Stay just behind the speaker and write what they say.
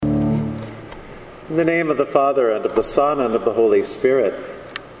In the name of the Father, and of the Son, and of the Holy Spirit.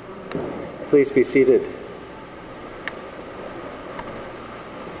 Please be seated.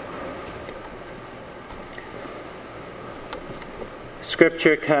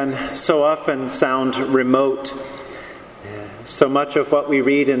 Scripture can so often sound remote. So much of what we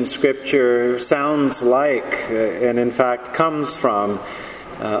read in Scripture sounds like, and in fact comes from,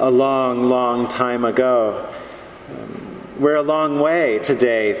 a long, long time ago. We're a long way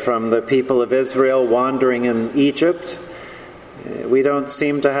today from the people of Israel wandering in Egypt. We don't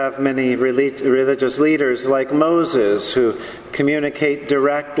seem to have many religious leaders like Moses who communicate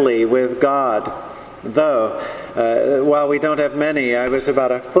directly with God. Though, while we don't have many, I was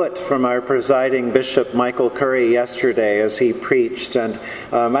about a foot from our presiding Bishop Michael Curry yesterday as he preached, and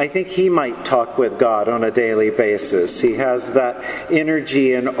I think he might talk with God on a daily basis. He has that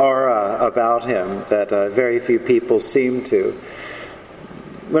energy and aura about him that very few people seem to.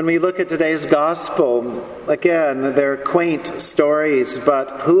 When we look at today's gospel, again, they're quaint stories,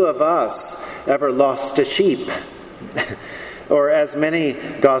 but who of us ever lost a sheep? Or as many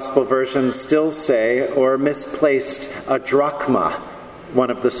gospel versions still say, or misplaced a drachma, one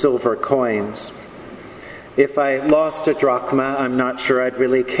of the silver coins. If I lost a drachma, I'm not sure I'd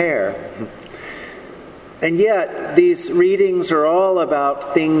really care. And yet, these readings are all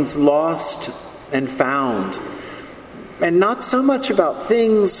about things lost and found. And not so much about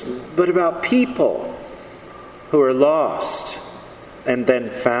things, but about people who are lost and then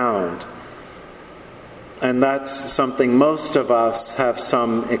found. And that's something most of us have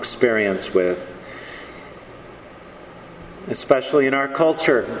some experience with. Especially in our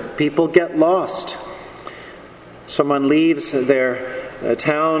culture, people get lost. Someone leaves their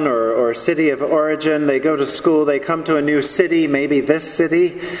town or city of origin, they go to school, they come to a new city, maybe this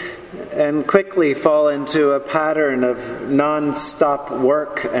city, and quickly fall into a pattern of non-stop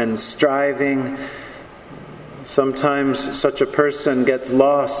work and striving. Sometimes such a person gets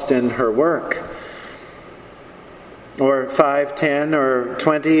lost in her work. Or 5, 10, or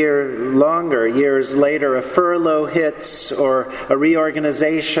 20 or longer years later, a furlough hits or a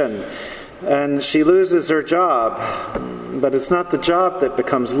reorganization, and she loses her job. But it's not the job that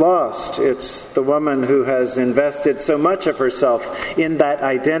becomes lost. It's the woman who has invested so much of herself in that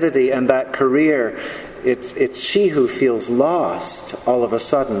identity and that career. It's she who feels lost all of a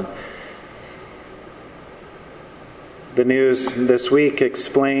sudden. The news this week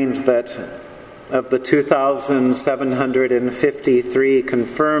explained that of the 2,753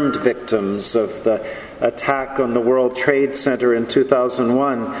 confirmed victims of the attack on the World Trade Center in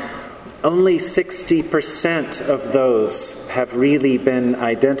 2001, only 60% of those have really been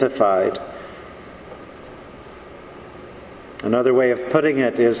identified. Another way of putting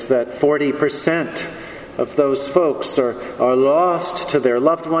it is that 40% of those folks are lost to their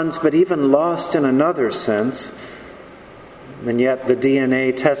loved ones, but even lost in another sense. And yet the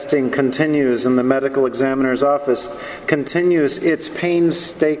DNA testing continues, and the medical examiner's office continues its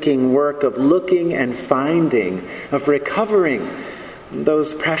painstaking work of looking and finding, of recovering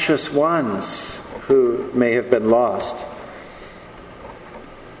those precious ones who may have been lost.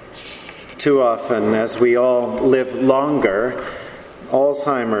 Too often, as we all live longer,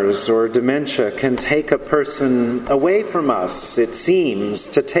 Alzheimer's or dementia can take a person away from us, it seems,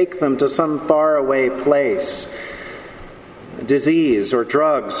 to take them to some faraway place. Disease or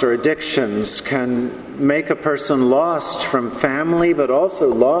drugs or addictions can make a person lost from family, but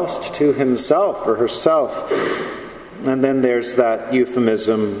also lost to himself or herself. And then there's that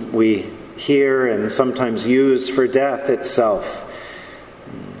euphemism we hear and sometimes use for death itself.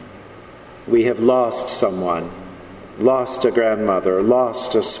 We have lost someone, lost a grandmother,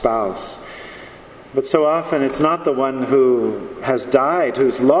 lost a spouse. But so often it's not the one who has died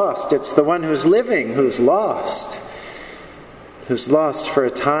who's lost, it's the one who's living who's lost. Who's lost for a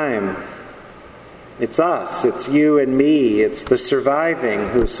time. It's us, it's you and me, it's the surviving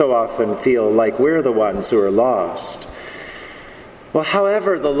who so often feel like we're the ones who are lost. Well,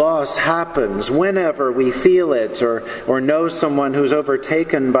 however the loss happens, whenever we feel it or know someone who's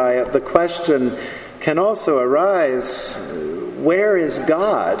overtaken by it, the question can also arise, where is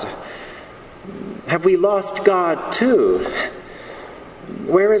God? Have we lost God too?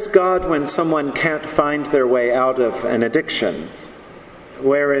 Where is God when someone can't find their way out of an addiction?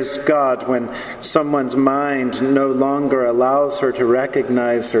 Where is God when someone's mind no longer allows her to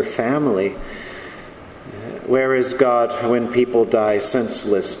recognize her family? Where is God when people die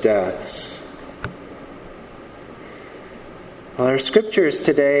senseless deaths? Well, our scriptures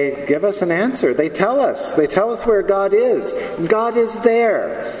today give us an answer. They tell us where God is. God is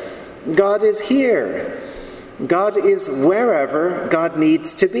there. God is here. God is wherever God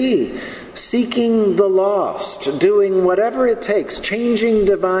needs to be. seeking the lost, doing whatever it takes, changing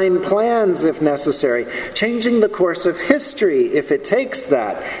divine plans if necessary, changing the course of history if it takes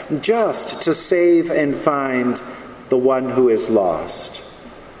that, just to save and find the one who is lost.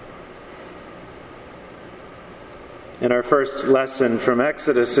 In our first lesson from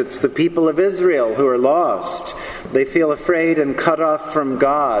Exodus, it's the people of Israel who are lost. They feel afraid and cut off from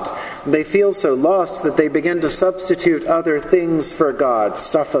God. They feel so lost that they begin to substitute other things for God,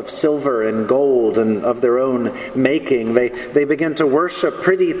 stuff of silver and gold and of their own making. They begin to worship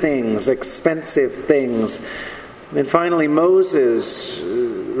pretty things, expensive things. And finally, Moses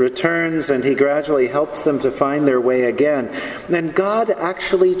returns and he gradually helps them to find their way again. And God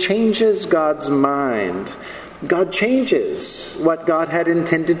actually changes God's mind. God changes what God had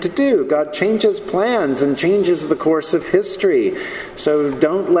intended to do. God changes plans and changes the course of history. So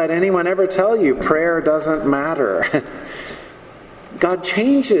don't let anyone ever tell you prayer doesn't matter. God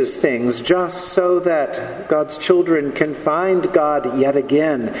changes things just so that God's children can find God yet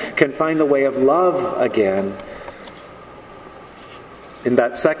again, can find the way of love again. In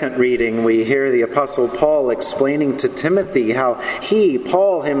that second reading, we hear the Apostle Paul explaining to Timothy how he,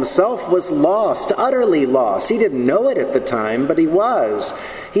 Paul himself, was lost, utterly lost. He didn't know it at the time, but he was.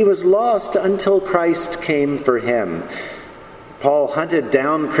 He was lost until Christ came for him. Paul hunted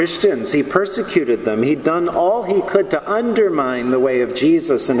down Christians. He persecuted them. He'd done all he could to undermine the way of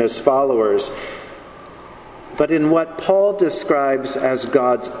Jesus and his followers. But in what Paul describes as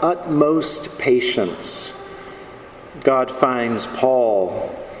God's utmost patience, God finds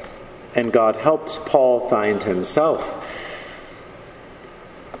Paul, and God helps Paul find himself.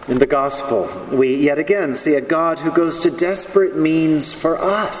 In the gospel, we yet again see a God who goes to desperate means for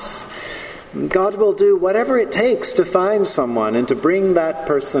us. God will do whatever it takes to find someone and to bring that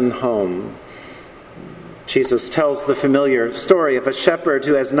person home. Jesus tells the familiar story of a shepherd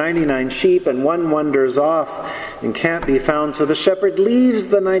who has 99 sheep and one wanders off and can't be found. So the shepherd leaves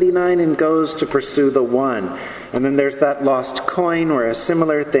the 99 and goes to pursue the one. And then there's that lost coin where a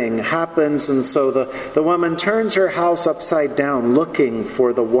similar thing happens. And so the woman turns her house upside down looking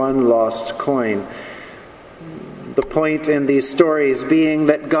for the one lost coin. The point in these stories being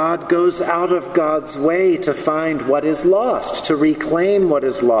that God goes out of God's way to find what is lost, to reclaim what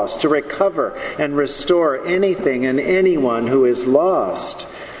is lost, to recover and restore anything and anyone who is lost.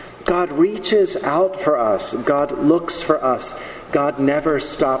 God reaches out for us. God looks for us. God never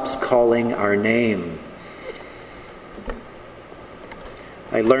stops calling our name.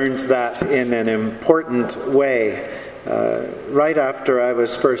 I learned that in an important way right after I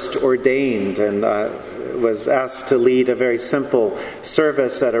was first ordained and was asked to lead a very simple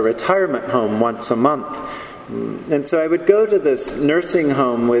service at a retirement home once a month. And so I would go to this nursing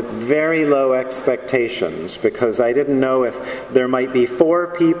home with very low expectations because I didn't know if there might be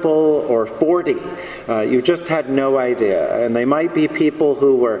 4 people or 40. You just had no idea. And they might be people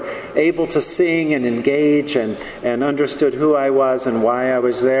who were able to sing and engage and understood who I was and why I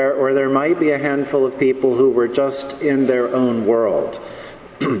was there. Or there might be a handful of people who were just in their own world.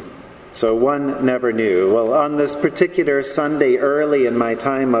 So one never knew. Well, on this particular Sunday early in my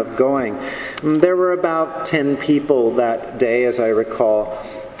time of going, there were about 10 people that day, as I recall.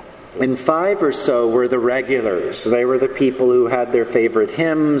 And 5 or so were the regulars. They were the people who had their favorite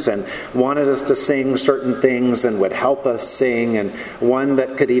hymns and wanted us to sing certain things and would help us sing. And one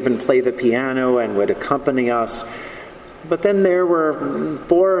that could even play the piano and would accompany us. But then there were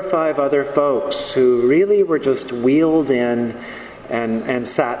 4 or 5 other folks who really were just wheeled in and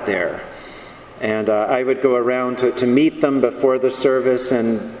sat there. And I would go around to meet them before the service,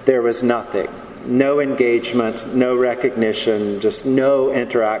 and there was nothing. No engagement, no recognition, just no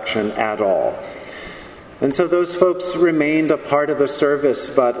interaction at all. And so those folks remained a part of the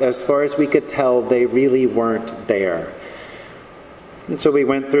service, but as far as we could tell, they really weren't there. And so we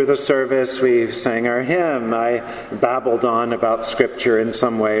went through the service, we sang our hymn, I babbled on about Scripture in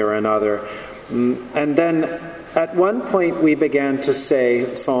some way or another. And then at one point, we began to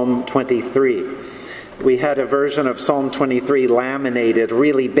say Psalm 23. We had a version of Psalm 23 laminated,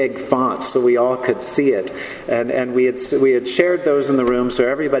 really big font, so we all could see it. And we had shared those in the room so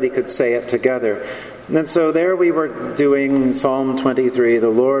everybody could say it together. And so there we were doing Psalm 23, "The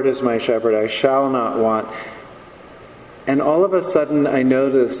Lord is my shepherd, I shall not want." And all of a sudden, I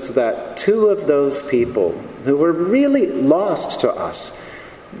noticed that 2 of those people who were really lost to us,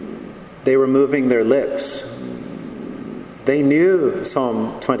 they were moving their lips. They knew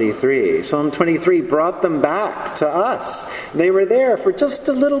Psalm 23. Psalm 23 brought them back to us. They were there for just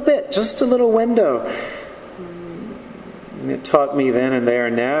a little bit, just a little window. And it taught me then and there,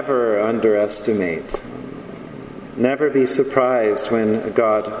 never underestimate Never be surprised when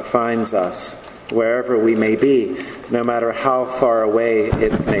God finds us, wherever we may be, no matter how far away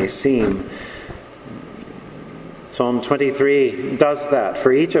it may seem. Psalm 23 does that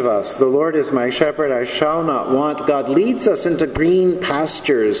for each of us. The Lord is my shepherd, I shall not want. God leads us into green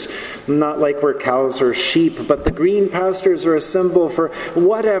pastures, not like we're cows or sheep, but the green pastures are a symbol for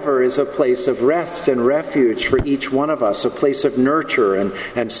whatever is a place of rest and refuge for each one of us, a place of nurture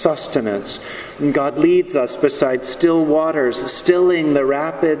and sustenance. And God leads us beside still waters, stilling the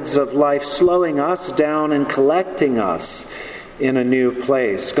rapids of life, slowing us down and collecting us in a new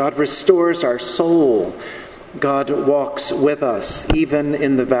place. God restores our soul. God walks with us, even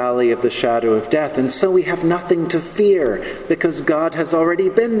in the valley of the shadow of death. And so we have nothing to fear, because God has already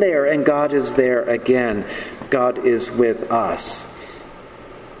been there, and God is there again. God is with us.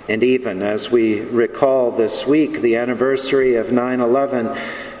 And even as we recall this week the anniversary of 9/11,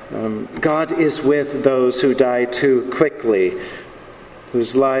 God is with those who die too quickly,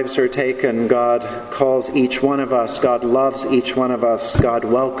 whose lives are taken. God calls each one of us. God loves each one of us. God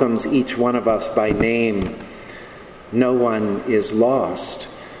welcomes each one of us by name. No one is lost.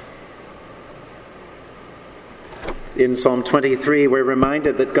 In Psalm 23, we're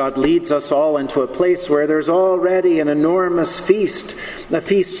reminded that God leads us all into a place where there's already an enormous feast, a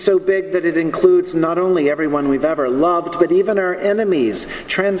feast so big that it includes not only everyone we've ever loved, but even our enemies,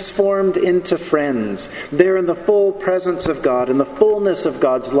 transformed into friends. There in the full presence of God, in the fullness of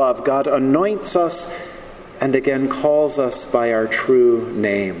God's love, God anoints us and again calls us by our true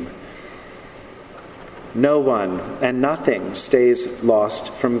name. No one and nothing stays lost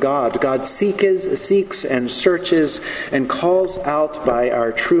from God. God seeks and searches and calls out by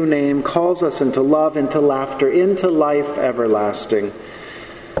our true name, calls us into love, into laughter, into life everlasting.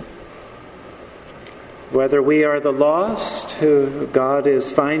 Whether we are the lost who God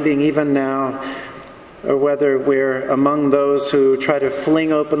is finding even now, or whether we're among those who try to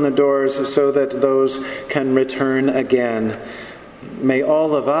fling open the doors so that those can return again, may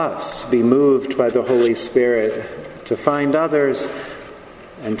all of us be moved by the Holy Spirit to find others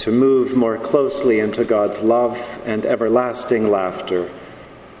and to move more closely into God's love and everlasting laughter.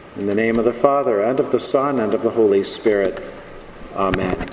 In the name of the Father, and of the Son, and of the Holy Spirit. Amen.